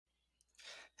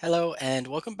Hello and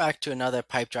welcome back to another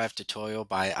Pipedrive tutorial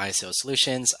by iSales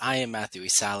Solutions. I am Matthew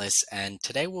Salas, and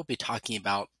today we'll be talking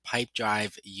about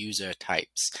Pipedrive user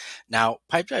types. Now,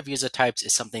 Pipedrive user types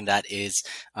is something that is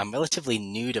relatively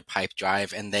new to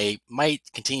Pipedrive, and they might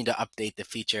continue to update the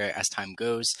feature as time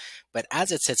goes. But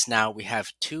as it sits now, we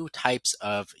have two types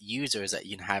of users that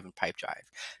you can have in Pipedrive.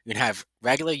 You can have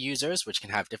regular users, which can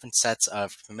have different sets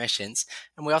of permissions,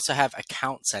 and we also have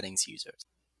account settings users.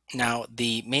 Now,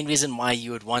 the main reason why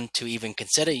you would want to even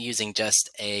consider using just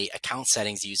a account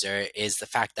settings user is the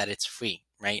fact that it's free,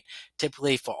 right?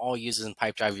 Typically, for all users in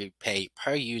Pipedrive, you pay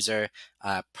per user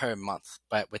per month.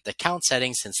 But with the account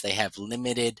settings, since they have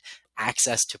limited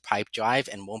access to Pipedrive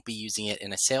and won't be using it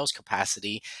in a sales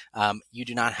capacity, you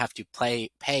do not have to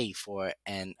pay for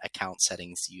an account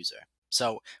settings user.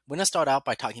 So we're going to start out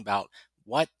by talking about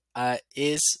what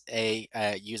is a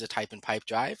user type in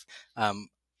Pipedrive.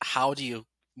 How do you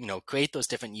create those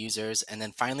different users, and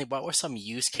then finally, what were some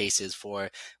use cases for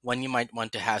when you might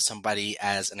want to have somebody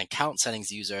as an account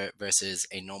settings user versus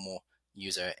a normal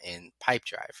user in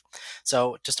Pipedrive.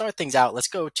 So to start things out, let's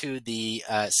go to the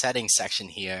settings section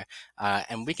here,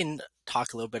 and we can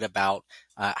talk a little bit about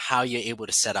how you're able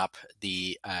to set up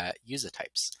the user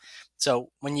types.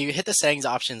 So when you hit the settings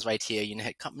options right here, you can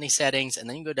hit company settings, and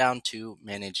then you go down to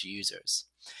manage users.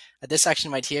 At this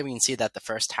section right here, we can see that the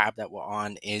first tab that we're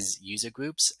on is user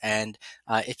groups. And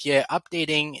if you're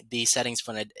updating the settings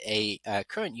for a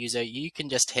current user, you can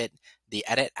just hit the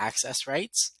edit access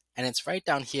rights. And it's right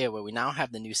down here where we now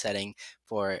have the new setting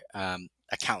for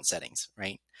account settings,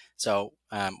 right? So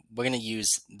we're going to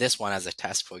use this one as a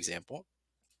test, for example.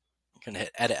 Going to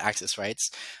hit edit access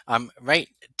rights. Right,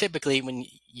 typically when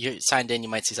you're signed in, you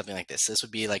might see something like this. This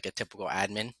would be like a typical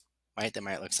admin, right? That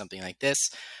might look something like this.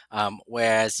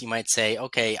 Whereas you might say,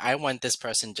 okay, I want this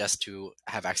person just to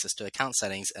have access to account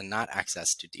settings and not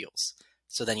access to deals.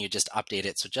 So then you just update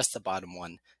it. So just the bottom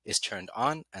one is turned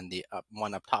on and the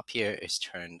one up top here is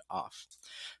turned off.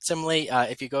 Similarly,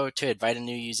 if you go to invite a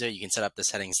new user, you can set up the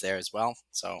settings there as well.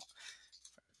 So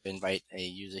invite a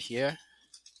user here,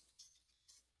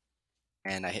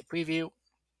 and I hit preview,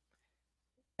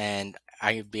 and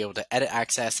I'll be able to edit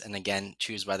access and again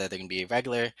choose whether they're going to be a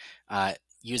regular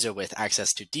user with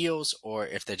access to deals, or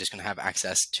if they're just going to have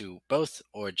access to both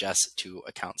or just to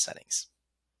account settings.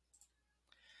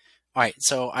 All right,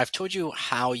 so I've told you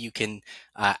how you can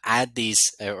add these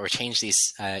or change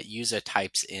these user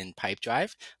types in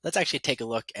Pipedrive. Let's actually take a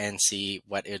look and see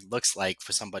what it looks like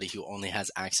for somebody who only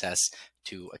has access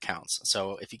to accounts.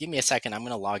 So if you give me a second, I'm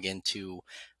going to log into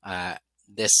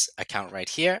this account right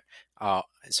here.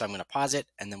 So I'm going to pause it,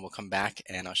 and then we'll come back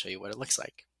and I'll show you what it looks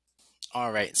like.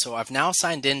 All right, so I've now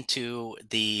signed into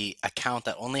the account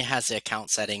that only has the account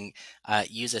setting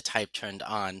user type turned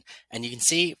on. And you can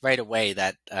see right away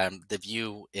that the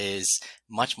view is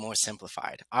much more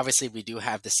simplified. Obviously, we do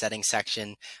have the settings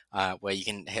section where you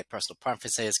can hit personal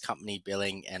preferences, company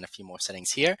billing, and a few more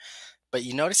settings here. But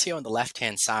you notice here on the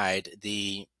left-hand side,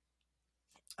 the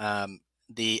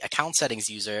account settings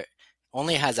user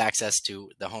only has access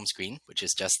to the home screen, which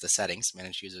is just the settings,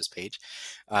 manage users page,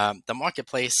 the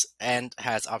marketplace, and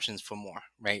has options for more,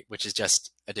 right, which is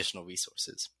just additional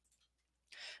resources.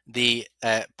 The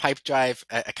Pipedrive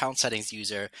account settings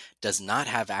user does not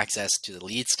have access to the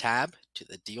leads tab, to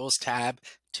the deals tab,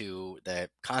 to the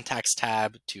contacts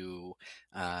tab, to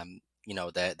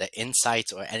the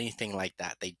insights or anything like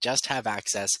that. They just have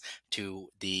access to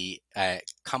the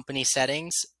company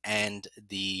settings and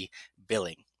the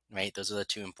billing. Right, those are the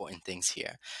two important things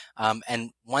here.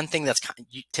 And one thing that's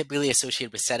typically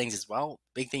associated with settings as well,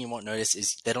 big thing you won't notice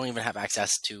is they don't even have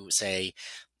access to, say,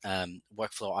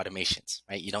 workflow automations,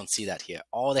 right? You don't see that here.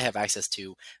 All they have access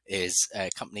to is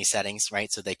company settings, right?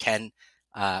 So they can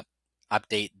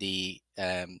update the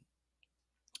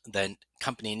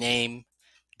company name,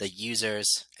 the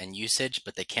users and usage,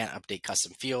 but they can't update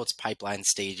custom fields, pipeline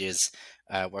stages,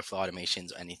 workflow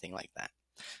automations, or anything like that.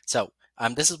 So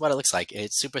this is what it looks like.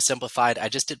 It's super simplified. I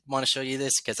just did want to show you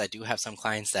this because I do have some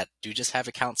clients that do just have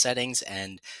account settings,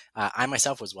 and I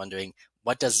myself was wondering,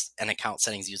 what does an account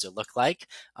settings user look like?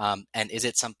 And is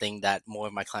it something that more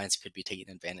of my clients could be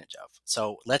taking advantage of?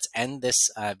 So let's end this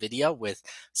video with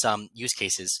some use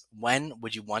cases. When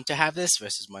would you want to have this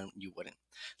versus when you wouldn't?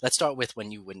 Let's start with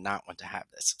when you would not want to have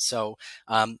this. So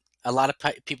a lot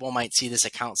of people might see this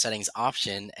account settings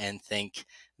option and think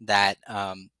that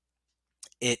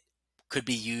it could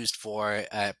be used for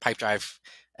Pipedrive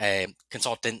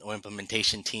consultant or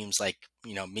implementation teams like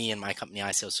me and my company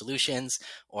iSales Solutions,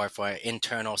 or for an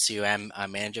internal COM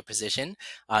manager position,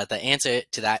 the answer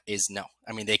to that is no.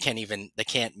 I mean, they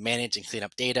can't manage and clean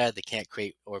up data. They can't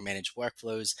create or manage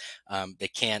workflows. They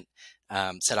can't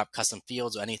set up custom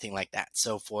fields or anything like that.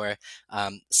 So for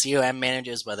COM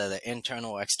managers, whether they're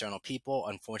internal or external people,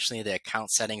 unfortunately, the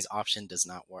account settings option does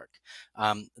not work.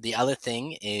 The other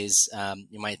thing is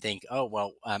you might think, oh,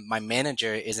 well, my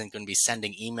manager isn't going to be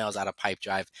sending emails out of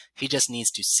Pipedrive. He just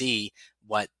needs to see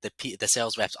what the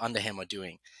sales reps under him are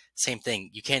doing. Same thing.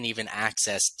 You can't even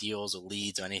access deals or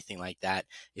leads or anything like that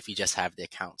if you just have the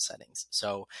account settings.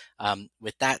 So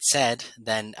with that said,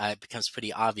 then it becomes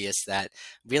pretty obvious that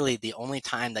really the only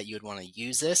time that you would want to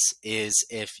use this is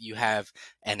if you have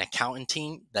an accountant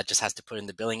team that just has to put in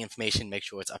the billing information, make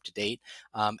sure it's up to date.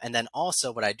 And then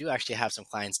also what I do actually have some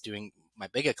clients doing, my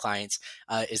bigger clients,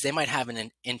 is they might have an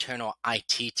internal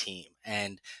IT team.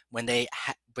 And when they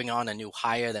bring on a new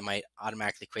hire, they might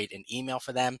automatically create an email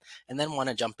for them and then want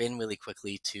to jump in really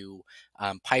quickly to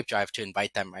Pipedrive to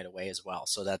invite them right away as well,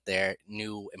 so that their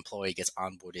new employee gets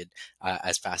onboarded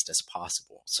as fast as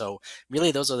possible. So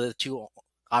really, those are the two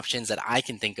options that I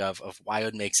can think of why it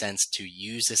would make sense to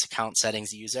use this account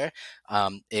settings user,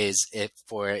 is if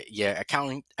for your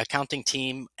accounting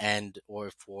team and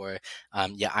or for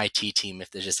your IT team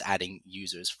if they're just adding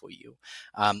users for you.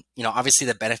 Obviously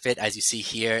the benefit, as you see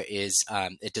here, is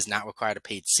it does not require a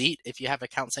paid seat if you have an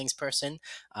account settings person,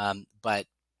 but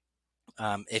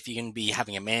if you can be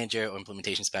having a manager or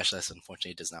implementation specialist,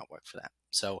 unfortunately, it does not work for that.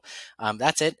 So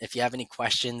that's it. If you have any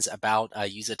questions about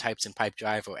user types in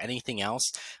Pipedrive or anything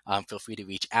else, feel free to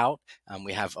reach out.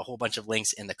 We have a whole bunch of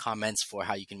links in the comments for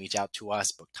how you can reach out to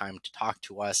us, book time to talk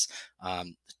to us,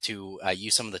 to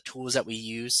use some of the tools that we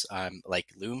use, like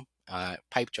Loom.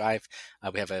 Pipedrive.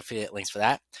 We have affiliate links for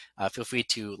that. Feel free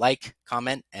to like,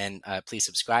 comment, and please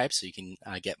subscribe so you can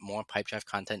get more Pipedrive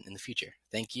content in the future.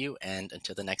 Thank you, and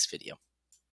until the next video.